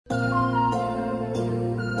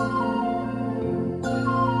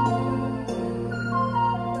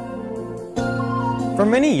For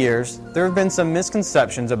many years, there have been some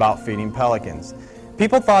misconceptions about feeding pelicans.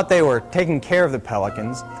 People thought they were taking care of the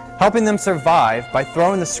pelicans, helping them survive by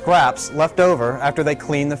throwing the scraps left over after they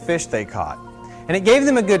cleaned the fish they caught. And it gave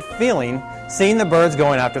them a good feeling seeing the birds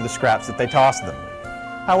going after the scraps that they tossed them.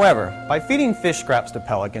 However, by feeding fish scraps to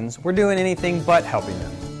pelicans, we're doing anything but helping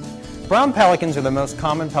them. Brown pelicans are the most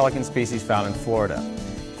common pelican species found in Florida.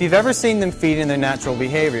 If you've ever seen them feed in their natural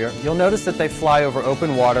behavior, you'll notice that they fly over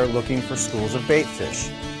open water looking for schools of bait fish.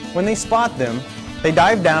 When they spot them, they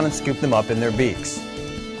dive down and scoop them up in their beaks.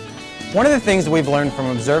 One of the things we've learned from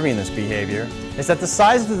observing this behavior is that the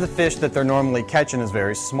size of the fish that they're normally catching is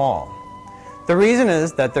very small. The reason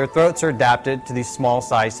is that their throats are adapted to these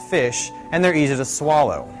small-sized fish and they're easy to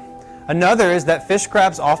swallow. Another is that fish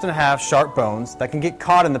scraps often have sharp bones that can get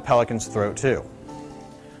caught in the pelican's throat too.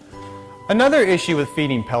 Another issue with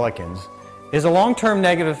feeding pelicans is a long-term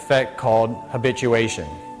negative effect called habituation.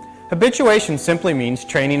 Habituation simply means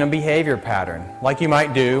training a behavior pattern, like you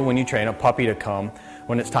might do when you train a puppy to come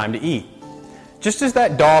when it's time to eat. Just as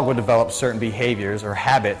that dog will develop certain behaviors or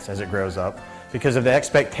habits as it grows up because of the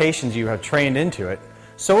expectations you have trained into it,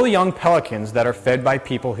 so will young pelicans that are fed by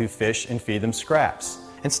people who fish and feed them scraps.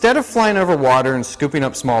 Instead of flying over water and scooping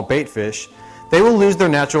up small bait fish, they will lose their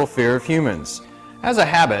natural fear of humans. As a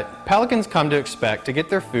habit, pelicans come to expect to get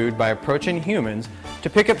their food by approaching humans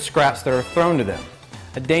to pick up scraps that are thrown to them,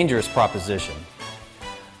 a dangerous proposition.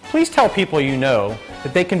 Please tell people you know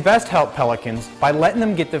that they can best help pelicans by letting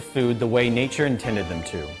them get the food the way nature intended them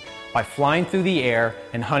to, by flying through the air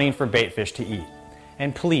and hunting for bait fish to eat.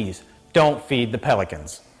 And please, don't feed the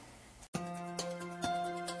pelicans.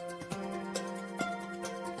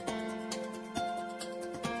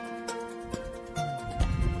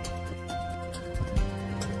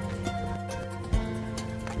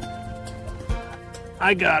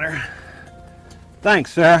 I got her.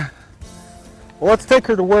 Thanks, Sarah. Well, let's take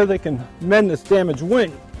her to where they can mend this damaged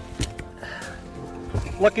wing.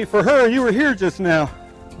 Lucky for her, you were here just now.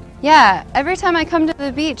 Yeah, every time I come to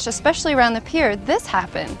the beach, especially around the pier, this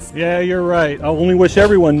happens. Yeah, you're right. I only wish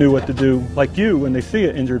everyone knew what to do, like you, when they see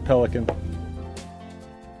an injured pelican.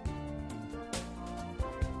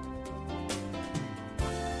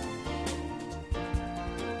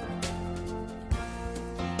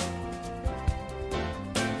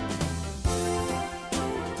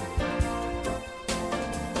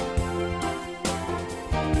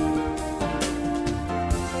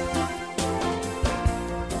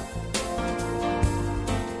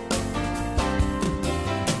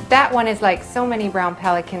 That one is like so many brown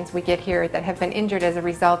pelicans we get here that have been injured as a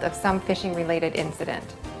result of some fishing-related incident.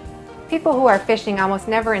 People who are fishing almost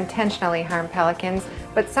never intentionally harm pelicans,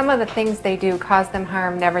 but some of the things they do cause them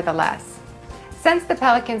harm nevertheless. Since the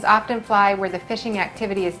pelicans often fly where the fishing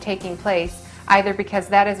activity is taking place, either because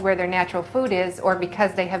that is where their natural food is or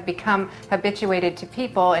because they have become habituated to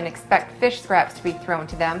people and expect fish scraps to be thrown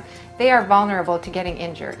to them, they are vulnerable to getting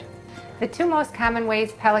injured. The two most common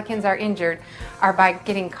ways pelicans are injured are by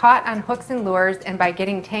getting caught on hooks and lures and by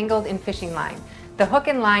getting tangled in fishing line. The hook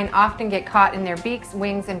and line often get caught in their beaks,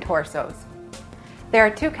 wings, and torsos. There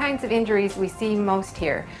are two kinds of injuries we see most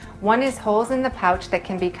here. One is holes in the pouch that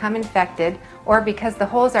can become infected, or because the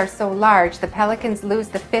holes are so large, the pelicans lose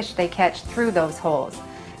the fish they catch through those holes.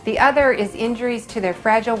 The other is injuries to their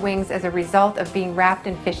fragile wings as a result of being wrapped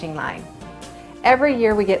in fishing line. Every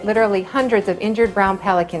year we get literally hundreds of injured brown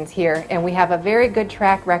pelicans here, and we have a very good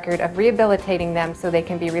track record of rehabilitating them so they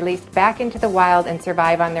can be released back into the wild and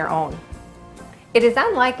survive on their own. It is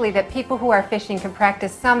unlikely that people who are fishing can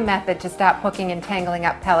practice some method to stop hooking and tangling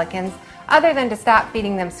up pelicans, other than to stop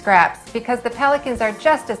feeding them scraps, because the pelicans are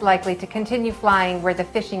just as likely to continue flying where the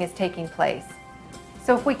fishing is taking place.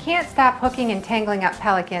 So if we can't stop hooking and tangling up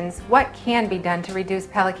pelicans, what can be done to reduce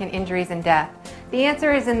pelican injuries and death? The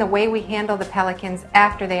answer is in the way we handle the pelicans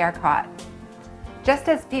after they are caught. Just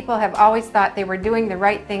as people have always thought they were doing the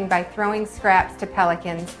right thing by throwing scraps to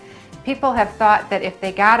pelicans, people have thought that if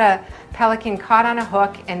they got a pelican caught on a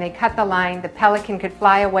hook and they cut the line, the pelican could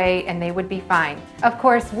fly away and they would be fine. Of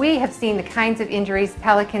course, we have seen the kinds of injuries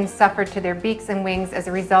pelicans suffered to their beaks and wings as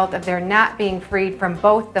a result of their not being freed from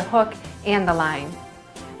both the hook and the line.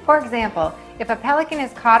 For example, if a pelican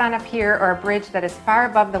is caught on a pier or a bridge that is far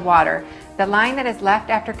above the water, the line that is left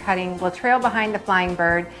after cutting will trail behind the flying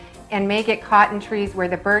bird and may get caught in trees where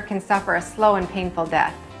the bird can suffer a slow and painful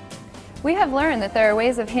death. We have learned that there are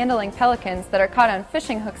ways of handling pelicans that are caught on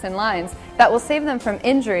fishing hooks and lines that will save them from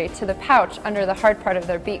injury to the pouch under the hard part of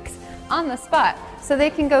their beaks on the spot, so they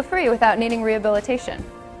can go free without needing rehabilitation.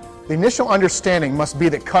 The initial understanding must be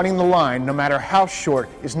that cutting the line, no matter how short,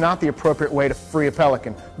 is not the appropriate way to free a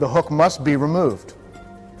pelican. The hook must be removed.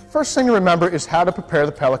 First thing to remember is how to prepare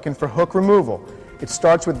the pelican for hook removal. It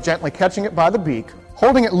starts with gently catching it by the beak,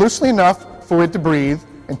 holding it loosely enough for it to breathe,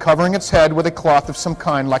 and covering its head with a cloth of some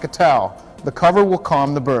kind like a towel. The cover will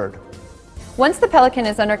calm the bird. Once the pelican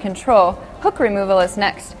is under control, hook removal is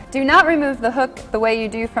next. Do not remove the hook the way you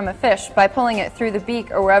do from a fish by pulling it through the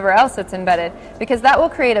beak or wherever else it's embedded, because that will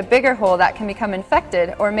create a bigger hole that can become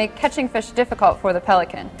infected or make catching fish difficult for the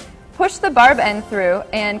pelican. Push the barb end through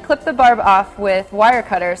and clip the barb off with wire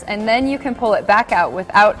cutters, and then you can pull it back out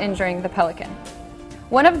without injuring the pelican.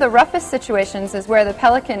 One of the roughest situations is where the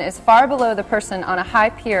pelican is far below the person on a high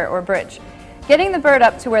pier or bridge. Getting the bird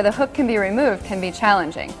up to where the hook can be removed can be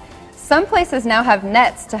challenging. Some places now have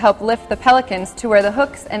nets to help lift the pelicans to where the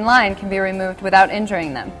hooks and line can be removed without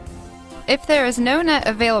injuring them. If there is no net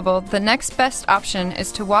available, the next best option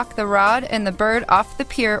is to walk the rod and the bird off the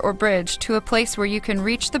pier or bridge to a place where you can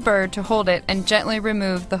reach the bird to hold it and gently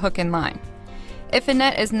remove the hook and line. If a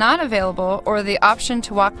net is not available or the option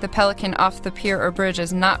to walk the pelican off the pier or bridge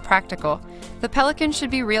is not practical, the pelican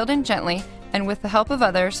should be reeled in gently and, with the help of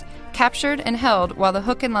others, captured and held while the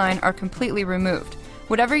hook and line are completely removed.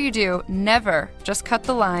 Whatever you do, never just cut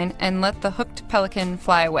the line and let the hooked pelican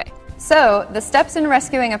fly away. So, the steps in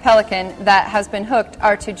rescuing a pelican that has been hooked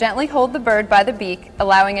are to gently hold the bird by the beak,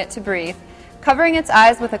 allowing it to breathe, covering its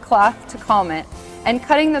eyes with a cloth to calm it, and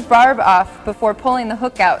cutting the barb off before pulling the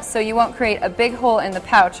hook out so you won't create a big hole in the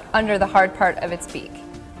pouch under the hard part of its beak.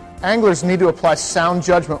 Anglers need to apply sound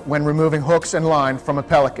judgment when removing hooks and line from a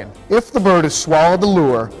pelican. If the bird has swallowed the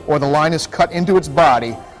lure, or the line is cut into its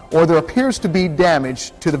body, or there appears to be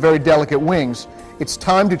damage to the very delicate wings, it's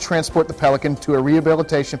time to transport the pelican to a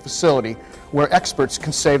rehabilitation facility where experts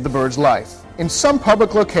can save the bird's life. In some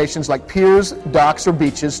public locations like piers, docks, or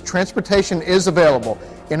beaches, transportation is available.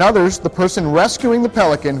 In others, the person rescuing the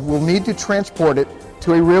pelican will need to transport it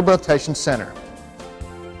to a rehabilitation center.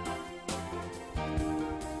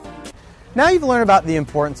 Now you've learned about the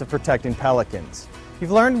importance of protecting pelicans.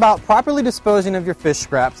 You've learned about properly disposing of your fish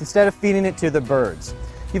scraps instead of feeding it to the birds.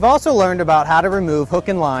 You've also learned about how to remove hook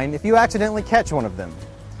and line if you accidentally catch one of them.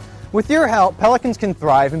 With your help, pelicans can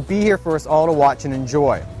thrive and be here for us all to watch and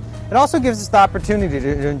enjoy. It also gives us the opportunity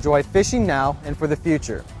to enjoy fishing now and for the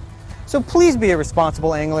future. So please be a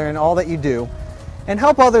responsible angler in all that you do and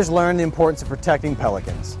help others learn the importance of protecting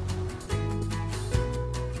pelicans.